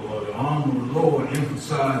revealed, or the arm of the Lord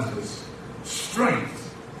emphasizes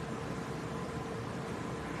strength.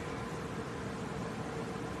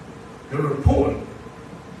 The report.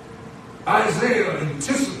 Isaiah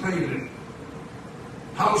anticipated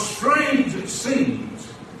how strange it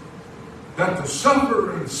seems that the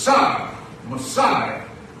suffering Messiah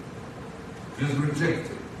is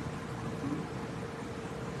rejected.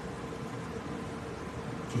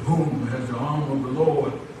 To whom has the arm of the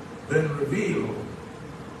Lord been revealed?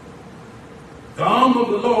 The arm of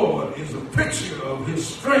the Lord is a picture of his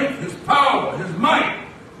strength, his power, his might.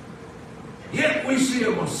 Yet we see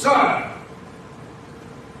a Messiah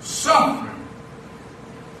suffering.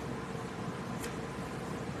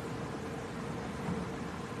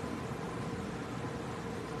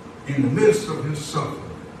 In the midst of his suffering.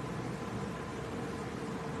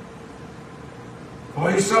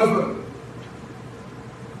 For he suffered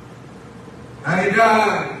and he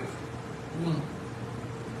died.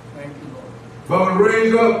 Thank you, Lord. But was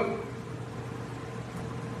raised up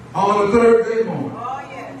on the third day morning. Oh,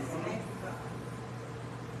 yes.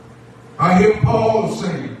 I hear Paul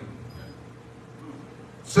saying,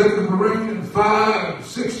 2 Corinthians 5,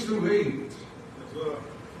 6 through 8.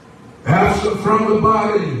 Absent from the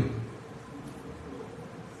body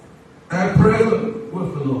and present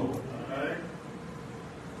with the Lord.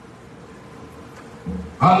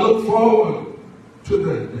 I look forward to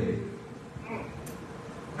that day.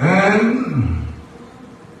 And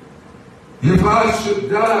if I should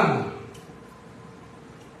die,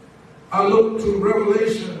 I look to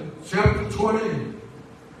Revelation chapter 20,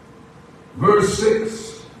 verse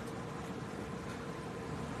 6,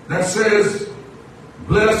 that says,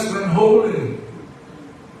 blessed and holy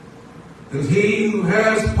is he who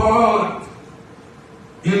has part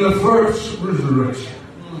in the first resurrection.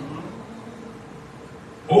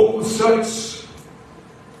 Over such,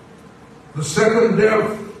 the second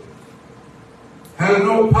death has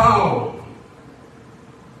no power,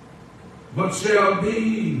 but shall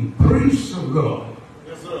be priests of God.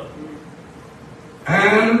 Yes, sir.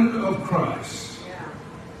 And of Christ. Yeah.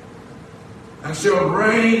 And shall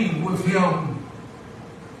reign with him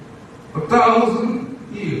 1,000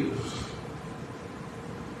 years.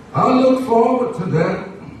 I look forward to that.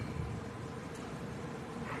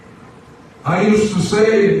 I used to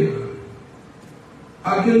say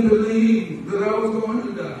I didn't believe that I was going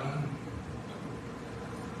to die,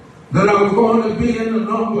 that I was going to be in the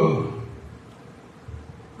number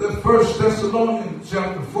that 1 Thessalonians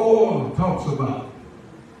chapter 4 talks about.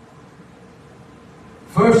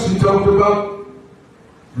 First he talked about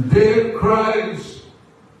the dead Christ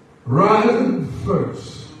rising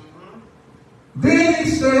first. Then he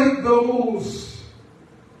said those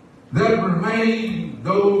that remain,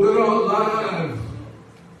 those that are alive,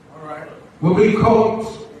 All right. will be caught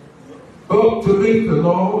up to meet the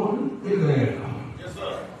Lord in the air. Yes,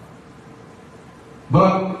 sir.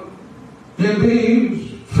 But in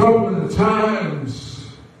these troubling times,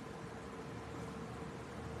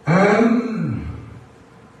 and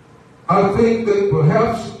I think that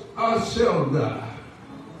perhaps I shall die,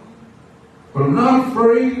 but I'm not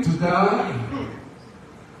afraid to die.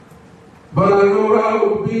 But I know I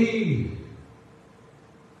will be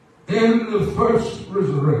in the first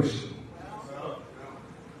resurrection.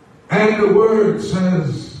 And the word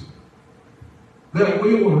says that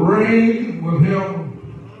we will reign with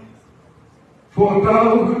him for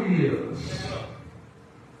 1,000 years.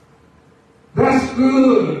 That's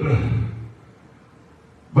good.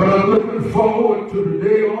 But I'm looking forward to the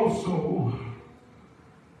day also,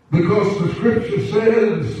 because the scripture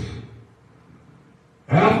says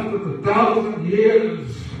after the 1,000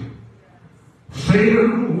 years,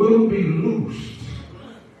 Satan will be loosed.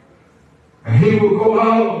 And he will go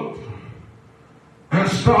out and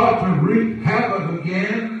start to wreak havoc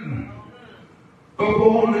again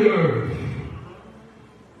upon the earth.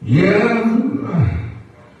 Yeah,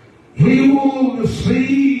 he will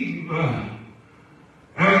deceive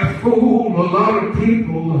and fool a lot of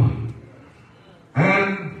people,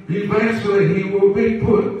 and eventually he will be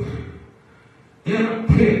put in a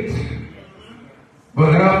pit.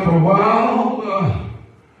 But after a while,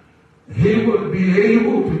 he would be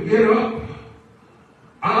able to get up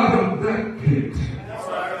out of that pit.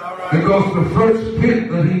 All right. Because the first pit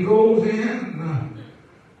that he goes in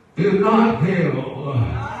is not hell.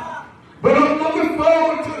 But I'm looking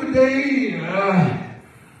forward to the day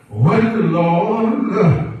when the Lord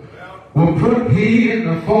will put he and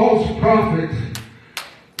the false prophet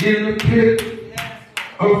in the pit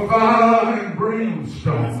of fire and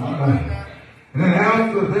brimstone. And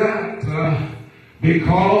after that,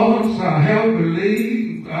 because I have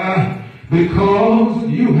believed, because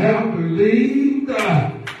you have believed,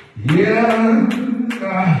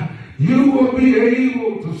 you will be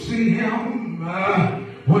able to see him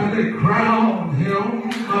when they crown him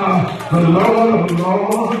the Lord of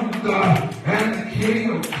Lords and the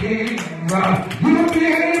King of Kings. You'll be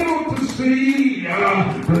able to see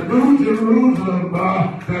the New Jerusalem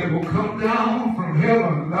that will come down from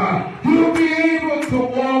heaven. You'll be able to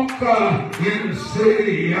walk in the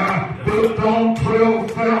city built on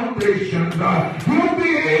 12 foundations. You'll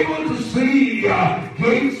be able to see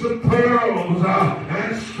gates of pearls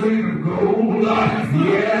and street of gold.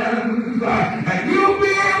 Yes, and you'll be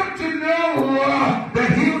able to know that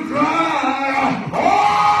he'll dry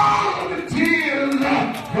all the tears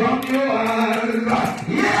from your eyes.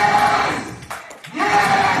 Yes,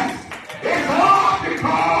 yes, it's all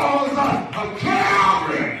because of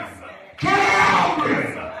Calvary. Calvary.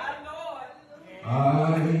 I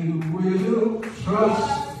will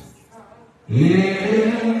trust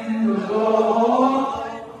in the Lord.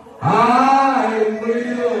 I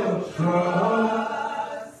will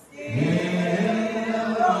trust in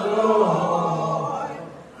the Lord.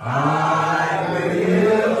 I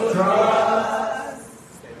will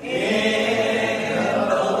trust in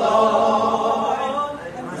the Lord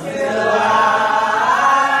until I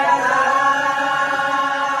die.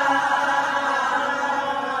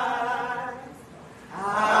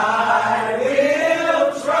 I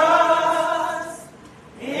will trust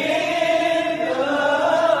in the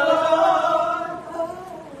Lord.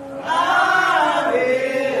 I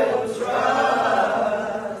will trust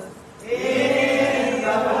in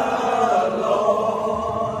the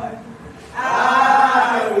Lord. I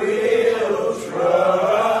will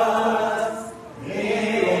trust in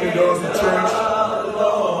Open doors to church.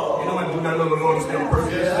 Anyone do not know the Lord is their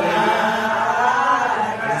purpose. At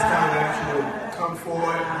this time, I ask you to come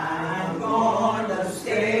forward. I'm going to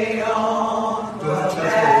stay on the Doors to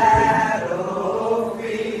church battlefield.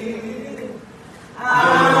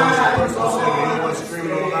 Anyone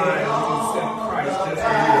streaming online, you can accept Christ just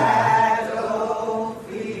where you are.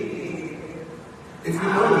 If you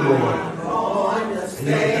know the Lord, and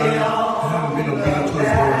you haven't been obedient to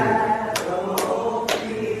his word,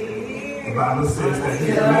 the Bible says that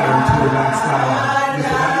he's married to a backslider. You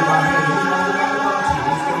forgot about him. He's not forgotten about you.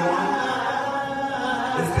 He's still one.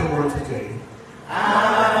 It's still one today.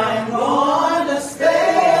 I'm going to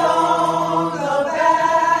stay on the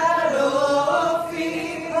battlefield.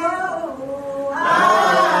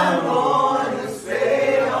 I'm going to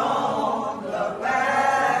stay on the battlefield.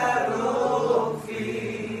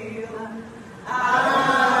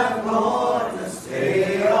 I'm going to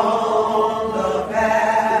stay on the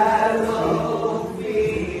battlefield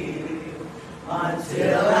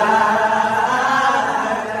until I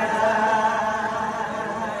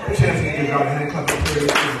A chance to give God a hand clap of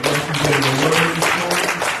praise for the blessing of the word this morning.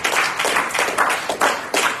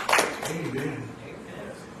 Amen.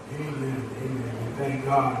 Amen. Amen. We thank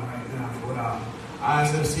God right now for what our eyes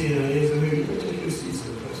have seen and ears have heard. You can take your seats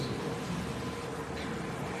for the rest of the day.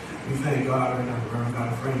 We thank God right now for Reverend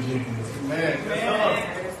Dr. Frank Jenkins. Amen.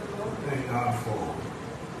 Thank God for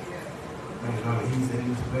thank God that he's in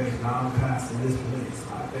this place. Now I'm passing this place.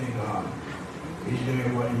 I thank God. Each and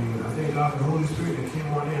every one of you. I thank God for the Holy Spirit that came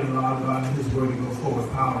on in and allowed God and his word to go forward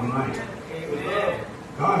with power and might.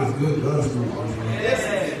 God is good to us, Lord.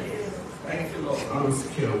 Thank you, Lord. I don't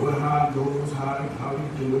care how it goes, how you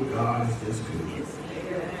do it. God is just good.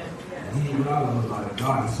 And he, what I love about it,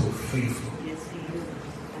 God is so faithful.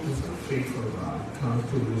 He's a faithful God. He comes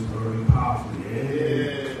through this word powerfully.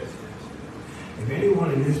 Yes. If anyone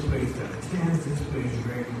in this place that attends this place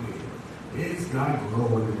regularly is not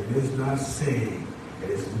growing and is not saved, it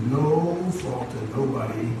is no fault to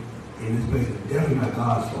nobody in this place. It's definitely not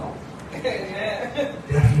God's fault.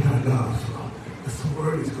 Definitely not God's fault. This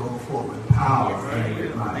word is going forward with power and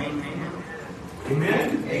with might.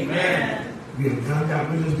 Amen? Amen. We have done that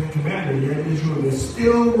which has been commanded, yet in this room there's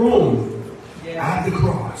still room at the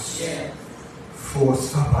cross for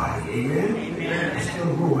somebody. Amen? There's still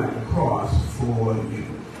room at the cross for you.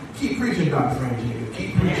 Keep preaching, Dr. Frank Jenkins.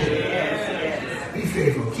 Keep preaching. Be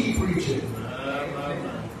faithful. Keep preaching.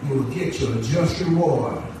 You will get your just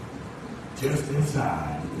reward just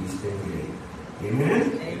inside the Eastern Gate. Amen?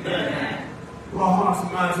 Well, our hearts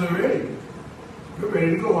and minds are ready. We're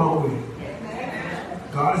ready to go, aren't we?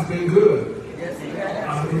 God has been good.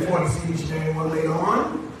 I'm looking forward to seeing each and every one later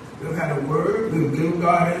on. We've had a word. We've given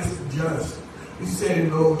God as just. We said in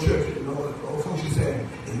the old church, the old folks, you said,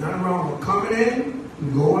 there's nothing wrong with coming in,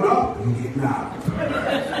 going up, and getting out.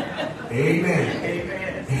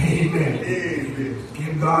 Amen. Amen.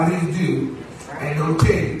 God his due and don't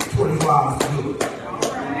take 24 hours to do it.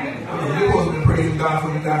 You're supposed to be praising God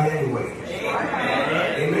for you got it anyway.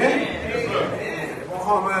 Amen? All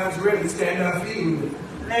heart minds ready to stand up feet.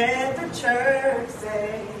 Let the church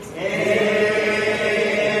say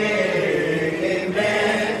amen.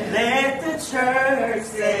 Let the church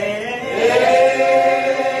say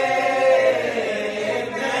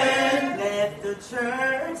amen. Let the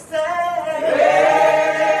church say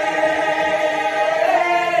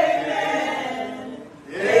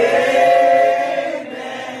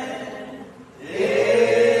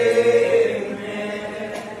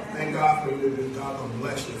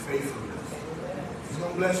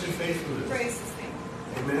bless your faithfulness. praise his name.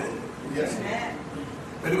 Amen. Yes. Amen.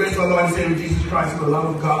 May the grace of our Lord and Savior Jesus Christ, the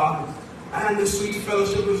love of God, and the sweet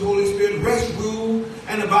fellowship of his Holy Spirit rest, rule,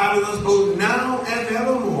 and abide with us both now and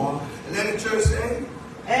evermore. And let the church say,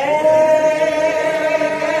 amen.